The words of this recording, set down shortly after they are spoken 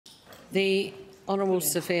The Honourable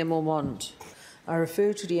Sophia Mormont. I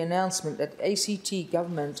refer to the announcement that ACT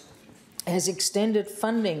Government has extended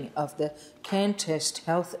funding of the CanTest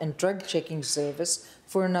health and drug checking service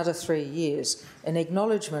for another 3 years, an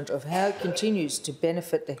acknowledgement of how it continues to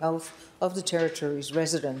benefit the health of the Territory's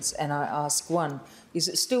residents. And I ask, 1, is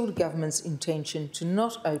it still the Government's intention to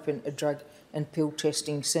not open a drug and pill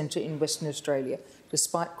testing centre in Western Australia,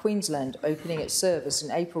 despite Queensland opening its service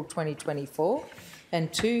in April 2024?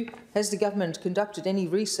 And 2, has the Government conducted any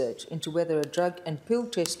research into whether a drug and pill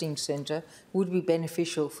testing centre would be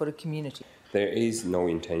beneficial for the community? There is no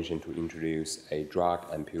intention to introduce a drug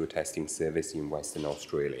and pill testing service in Western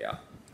Australia.